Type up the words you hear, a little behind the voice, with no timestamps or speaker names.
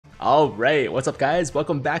Alright, what's up guys?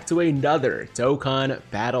 Welcome back to another Dokkan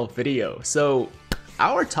battle video. So,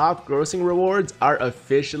 our top grossing rewards are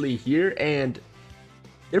officially here and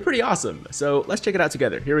they're pretty awesome. So, let's check it out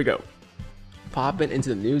together. Here we go. Popping into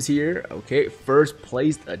the news here. Okay, first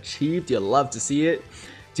place achieved. You'll love to see it.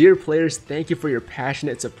 Dear players, thank you for your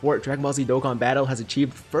passionate support. Dragon Ball Z Dokkan Battle has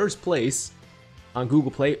achieved first place on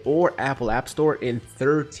Google Play or Apple App Store in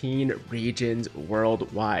 13 regions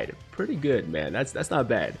worldwide. Pretty good, man. That's not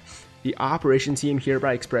bad. The operation team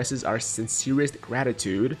hereby expresses our sincerest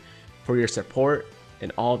gratitude for your support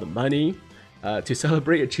and all the money. To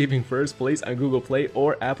celebrate achieving first place on Google Play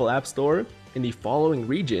or Apple App Store in the following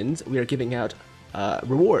regions, we are giving out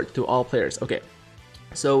rewards to all players. Okay,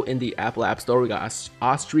 so in the Apple App Store, we got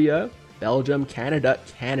Austria, Belgium, Canada.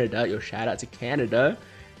 Yo, shout out to Canada.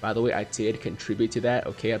 By the way, I did contribute to that.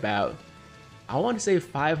 Okay, about, I want to say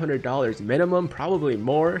 $500 minimum, probably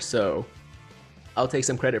more. So I'll take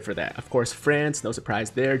some credit for that. Of course, France, no surprise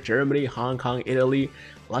there. Germany, Hong Kong, Italy,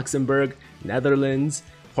 Luxembourg, Netherlands,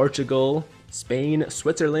 Portugal, Spain,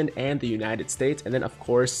 Switzerland, and the United States. And then, of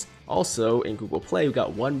course, also in Google Play, we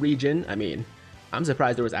got one region. I mean, I'm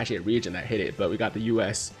surprised there was actually a region that hit it, but we got the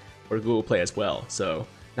US for Google Play as well. So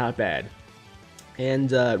not bad.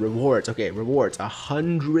 And rewards. Okay, rewards.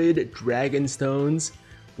 100 Dragon Stones.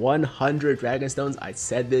 100 Dragon Stones. I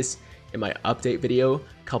said this in my update video a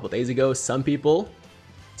couple days ago. Some people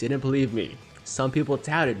didn't believe me. Some people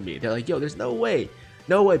doubted me. They're like, yo, there's no way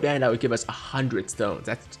Bandai would give us 100 stones.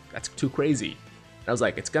 That's too crazy. And I was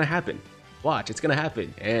like, it's gonna happen. Watch, it's gonna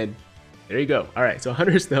happen. And there you go. All right, so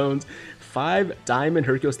 100 stones, 5 Diamond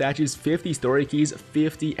Hercule statues, 50 story keys,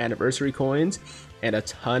 50 anniversary coins, and a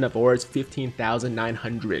ton of ores,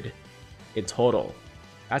 15,900 in total.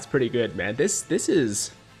 That's pretty good, man. This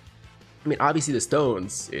is, I mean, obviously the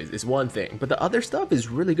stones is one thing, but the other stuff is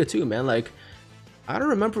really good too, man. Like, I don't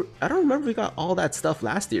remember we got all that stuff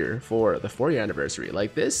last year for the 4-year anniversary.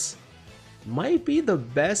 Like, this might be the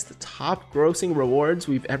best top grossing rewards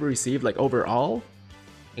we've ever received, like overall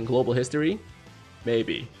in global history.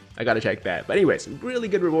 Maybe. I gotta check that. But anyways, really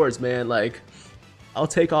good rewards, man. Like, I'll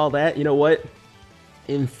take all that. You know what?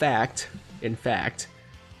 In fact,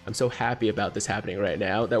 I'm so happy about this happening right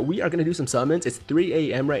now that we are going to do some summons. It's 3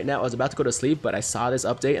 a.m. right now. I was about to go to sleep, but I saw this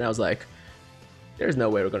update and I was like, there's no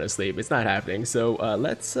way we're going to sleep. It's not happening. So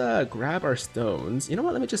let's grab our stones. You know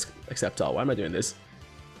what? Let me just accept all. Why am I doing this?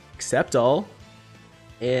 Accept all.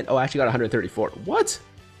 And, oh, I actually got 134. What?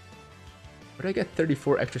 What did I get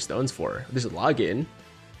 34 extra stones for? There's a login.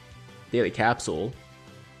 Daily capsule.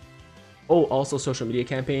 Oh, also social media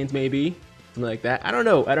campaigns, maybe. Something like that. I don't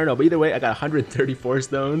know. But either way, I got 134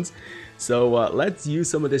 stones. So let's use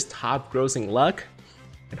some of this top grossing luck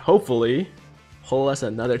and hopefully pull us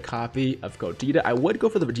another copy of Gogeta. I would go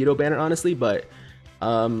for the Vegito banner, honestly, but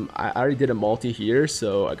I already did a multi here,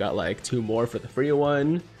 so I got like 2 more for the free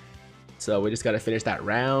one. So we just got to finish that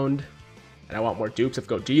round. And I want more dupes of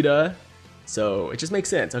Gogeta. So it just makes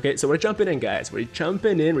sense. Okay, so we're jumping in, guys. We're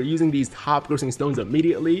jumping in. We're using these top grossing stones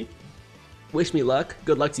immediately. Wish me luck.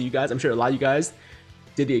 Good luck to you guys. I'm sure a lot of you guys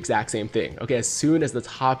did the exact same thing. Okay, as soon as the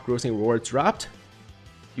top grossing rewards dropped,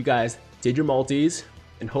 you guys did your multis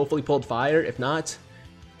and hopefully pulled fire. If not,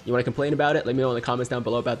 you want to complain about it, let me know in the comments down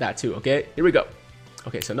below about that too, okay? Here we go.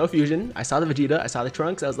 Okay, so no fusion. I saw the Vegeta, I saw the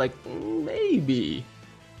Trunks. I was like, maybe.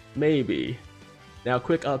 Now,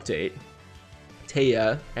 quick update.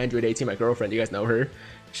 Taya, Android 18, my girlfriend, you guys know her.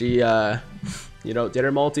 She, you know, did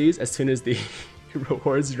her multis as soon as the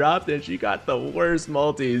rewards dropped, and she got the worst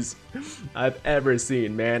multis I've ever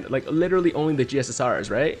seen, man. Like, literally only the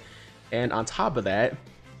GSSRs, right? And on top of that,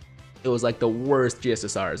 it was like the worst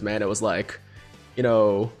GSSRs, man. It was like, you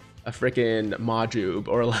know, a freaking Majub,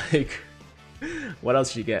 or like, what else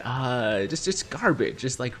did you get? Just garbage.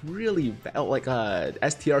 Just like really bad, like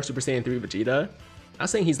STR Super Saiyan 3 Vegeta. Not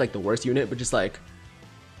saying he's like the worst unit, but just like,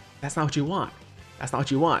 that's not what you want. That's not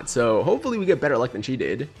what you want. So hopefully we get better luck than she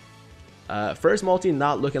did. First multi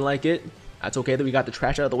not looking like it. That's okay that we got the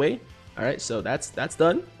trash out of the way. Alright, so that's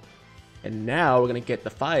done. And now we're gonna get the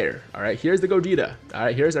fire. Alright, here's the Gogeta.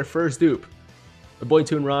 Alright, here's our first dupe. The boy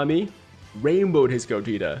Toon Rami rainbowed his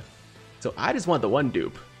Gogeta. So I just want the one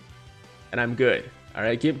dupe. And I'm good.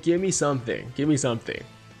 Alright, give me something. Give me something.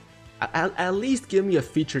 At least give me a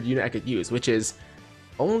featured unit I could use, which is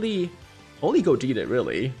only Gogeta,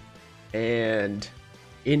 really. And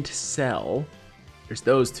Int Cell. There's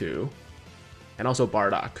those two. And also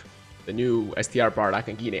Bardock, the new STR Bardock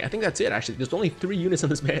and Gine. I think that's it, actually. There's only 3 units on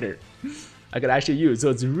this banner I could actually use. So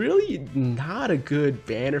it's really not a good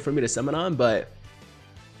banner for me to summon on, but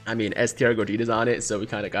I mean, STR Gogeta's on it, so we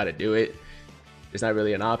kind of got to do it. There's not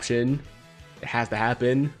really an option. It has to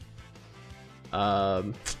happen.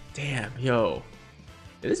 Damn, yo.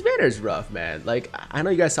 This banner is rough, man. Like, I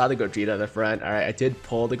know you guys saw the Gogeta in the front. Alright, I did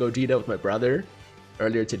pull the Gogeta with my brother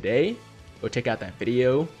earlier today. Go check out that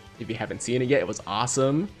video if you haven't seen it yet. It was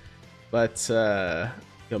awesome. But,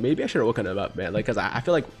 yo, maybe I should have woken him up, man. Like, because I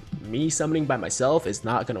feel like me summoning by myself is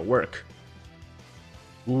not going to work.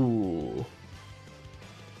 Ooh.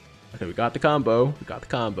 Okay, we got the combo. We got the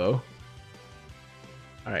combo.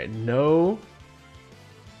 Alright, no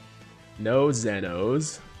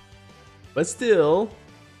Zenos. But still,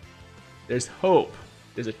 there's hope.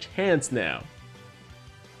 There's a chance now.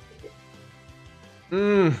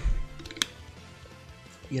 You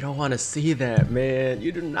don't want to see that, man.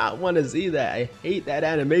 You do not want to see that. I hate that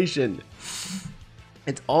animation.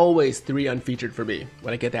 It's always 3 unfeatured for me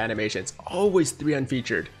when I get the animation. It's always 3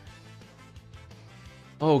 unfeatured.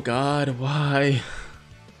 Oh god, why?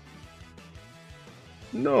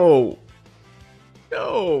 No.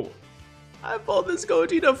 No. I pulled this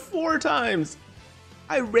Gogeta 4 times.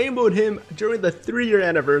 I rainbowed him during the 3-year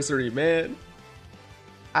anniversary, man.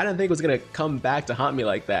 I didn't think it was gonna come back to haunt me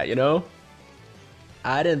like that, you know?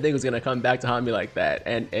 I didn't think it was gonna come back to haunt me like that,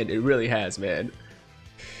 and it really has, man.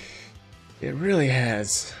 It really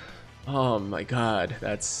has. Oh my god,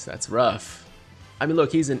 that's rough. I mean,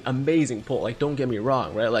 look, he's an amazing pull. Like, don't get me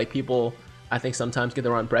wrong, right? Like, people, I think sometimes get the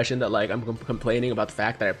wrong impression that like I'm complaining about the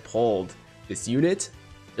fact that I pulled this unit,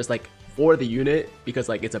 just like for the unit because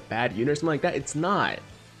like it's a bad unit or something like that. It's not.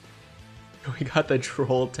 We got the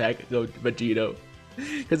troll tech Vegito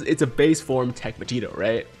because it's a base form tech Vegito,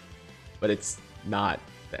 right? But it's not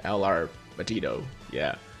the LR Vegito.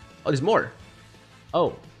 Yeah. Oh, there's more.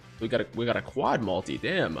 Oh, we got a quad multi.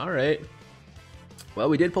 Damn. All right. Well,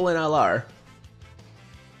 we did pull in LR.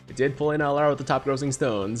 We did pull in LR with the top grossing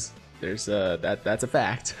stones. There's that's a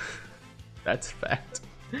fact. That's a fact.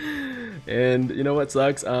 And you know what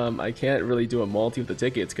sucks? I can't really do a multi with the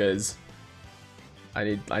tickets because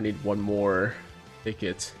I need one more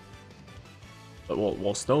ticket. But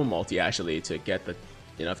we'll stone multi actually to get the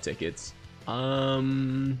enough tickets.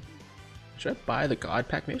 Should I buy the god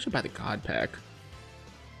pack? Maybe I should buy the god pack.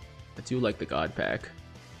 I do like the god pack.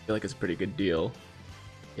 I feel like it's a pretty good deal.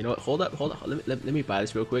 You know what? Hold up. Let me buy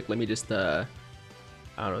this real quick. Let me just I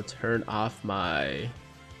don't know, turn off my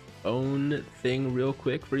phone thing real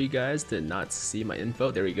quick for you guys to not see my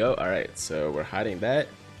info. There we go. All right, so we're hiding that,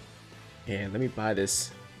 and let me buy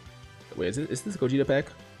this. Wait, is this a Gogeta pack?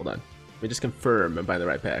 Hold on, let me just confirm I'm buying the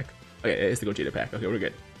right pack. Okay, it's the Gogeta pack. Okay, we're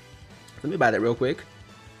good. Let me buy that real quick,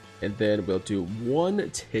 and then we'll do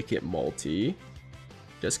 1 ticket multi,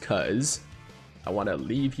 just cause I want to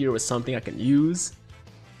leave here with something I can use.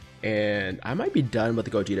 And I might be done with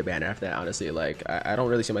the Gogeta banner after that, honestly. Like, I don't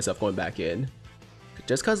really see myself going back in.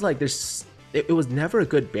 Just cause like there's it was never a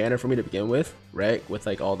good banner for me to begin with, right? With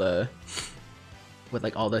like all the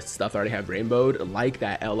stuff I already have rainbowed, like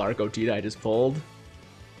that LR Gogeta I just pulled.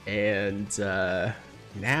 And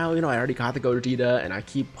now, you know, I already got the Gogeta and I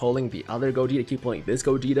keep pulling the other Gogeta, keep pulling this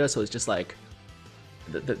Gogeta, so it's just like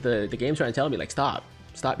the game's trying to tell me like stop,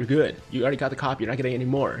 you're good. You already got the copy, you're not getting any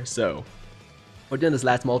more. So we're doing this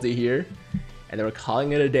last multi here, and then we're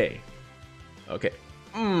calling it a day. Okay.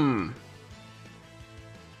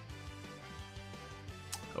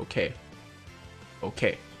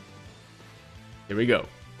 Okay. Here we go.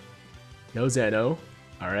 No Zeno.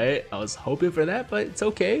 Alright, I was hoping for that, but it's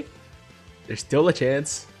okay. There's still a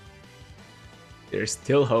chance. There's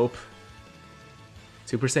still hope.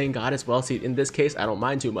 Super Saiyan God as well. See, in this case, I don't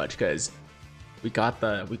mind too much because we got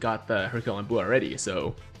the Hercule Buu already,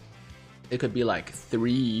 so it could be like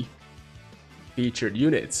 3 featured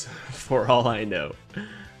units for all I know.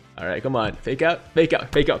 Alright, come on. Fake out.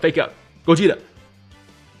 Gogeta.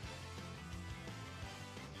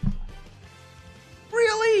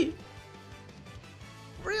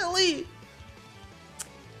 Really?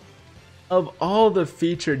 Of all the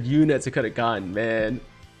featured units it could have gotten, man.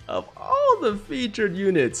 Of all the featured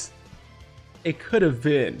units it could have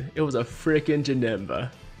been. It was a freaking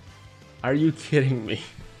Janemba. Are you kidding me?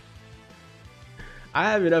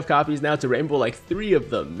 I have enough copies now to rainbow like 3 of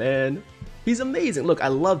them, man. He's amazing. Look, I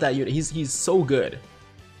love that unit. He's so good.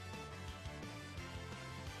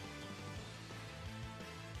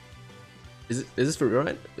 Is this for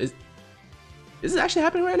real? Is this actually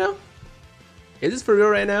happening right now? Is this for real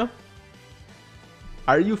right now?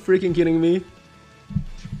 Are you freaking kidding me?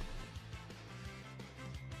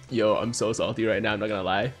 Yo, I'm so salty right now, I'm not gonna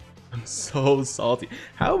lie. I'm so salty.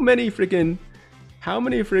 How many freaking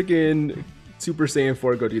Super Saiyan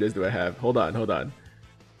 4 Gogetas do I have? Hold on.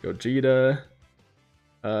 Gogeta.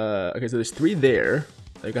 Okay, so there's 3 there.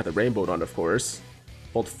 I got the rainbow on, of course.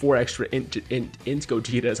 pulled 4 extra int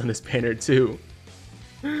Gogetas on this banner too.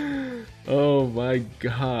 Oh my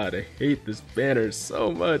god, I hate this banner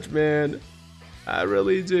so much, man. I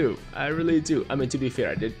really do. I really do. I mean, to be fair,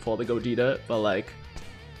 I did pull the Gogeta, but like,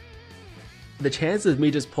 the chances of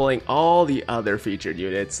me just pulling all the other featured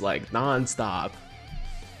units like non-stop.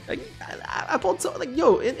 Like, I pulled so, like,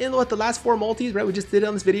 yo, in what, the last 4 multis, right, we just did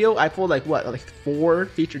on this video, I pulled like, what, like 4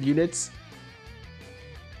 featured units?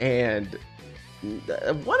 And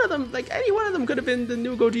one of them, like, any one of them could have been the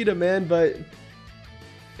new Gogeta, man, but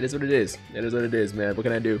it is what it is. It is what it is, man. What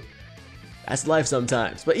can I do? That's life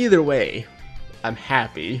sometimes. But either way, I'm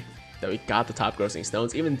happy that we got the top grossing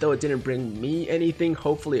stones, even though it didn't bring me anything.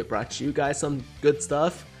 Hopefully it brought you guys some good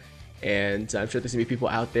stuff. And I'm sure there's gonna be people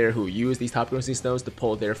out there who use these top grossing stones to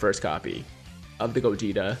pull their first copy of the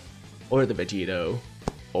Gogeta or the Vegeto,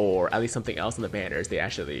 or at least something else in the banners they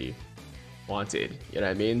actually wanted. You know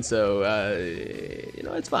what I mean? So, you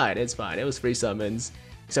know, it's fine. It's fine. It was free summons,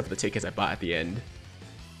 except for the tickets I bought at the end.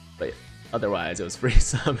 But otherwise, it was free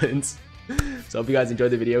summons. So hope you guys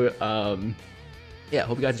enjoyed the video. Yeah,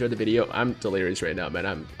 hope you guys enjoyed the video. I'm delirious right now, man.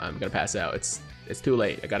 I'm gonna pass out. It's too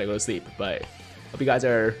late. I gotta go to sleep. But hope you guys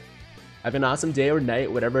are having an awesome day or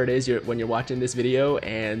night, whatever it is when you're watching this video.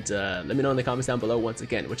 And let me know in the comments down below once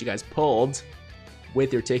again what you guys pulled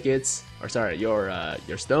with your tickets, or sorry, your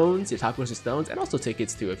stones, your top grossing stones, and also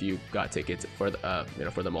tickets too if you got tickets for the you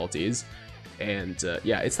know, for the multis. And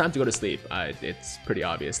yeah, it's time to go to sleep. It's pretty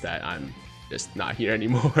obvious that I'm just not here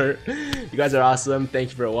anymore. You guys are awesome. Thank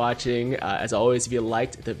you for watching. As always, if you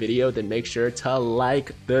liked the video, then make sure to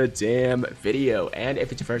like the damn video. And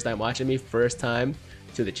if it's your first time watching me, first time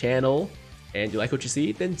to the channel, and you like what you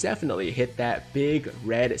see, then definitely hit that big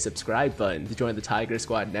red subscribe button to join the Tiger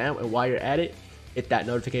Squad now. And while you're at it, hit that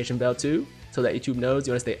notification bell too, so that YouTube knows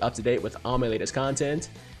you want to stay up to date with all my latest content.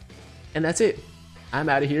 And that's it. I'm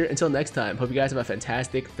out of here. Until next time, hope you guys have a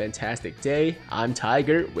fantastic, fantastic day. I'm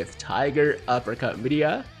Tiger with Tiger Uppercut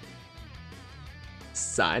Media,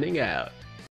 signing out.